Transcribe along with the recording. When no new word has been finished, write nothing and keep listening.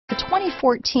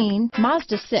2014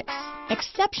 Mazda 6.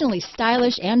 Exceptionally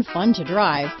stylish and fun to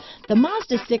drive, the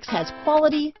Mazda 6 has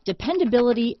quality,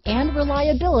 dependability, and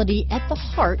reliability at the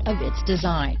heart of its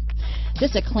design.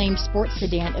 This acclaimed sports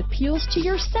sedan appeals to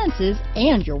your senses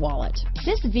and your wallet.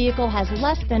 This vehicle has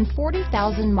less than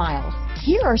 40,000 miles.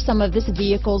 Here are some of this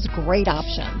vehicle's great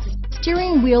options: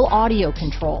 steering wheel audio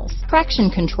controls, traction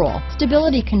control,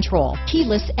 stability control,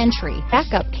 keyless entry,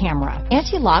 backup camera,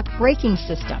 anti-lock braking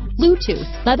system, Bluetooth,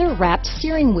 leather-wrapped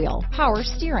steering wheel, power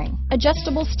steering,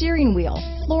 adjustable steering wheel,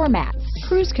 floor mats,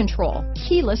 cruise control,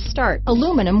 keyless start,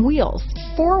 aluminum wheels,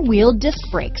 four-wheel disc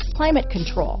brakes, climate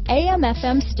control,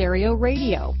 AM/FM stereo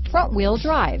radio, front-wheel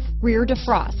drive, rear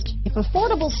defrost. If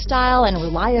affordable style and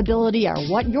reliability are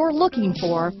what you're looking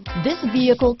for, this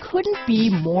vehicle couldn't be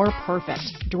more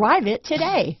perfect. Drive it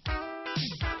today.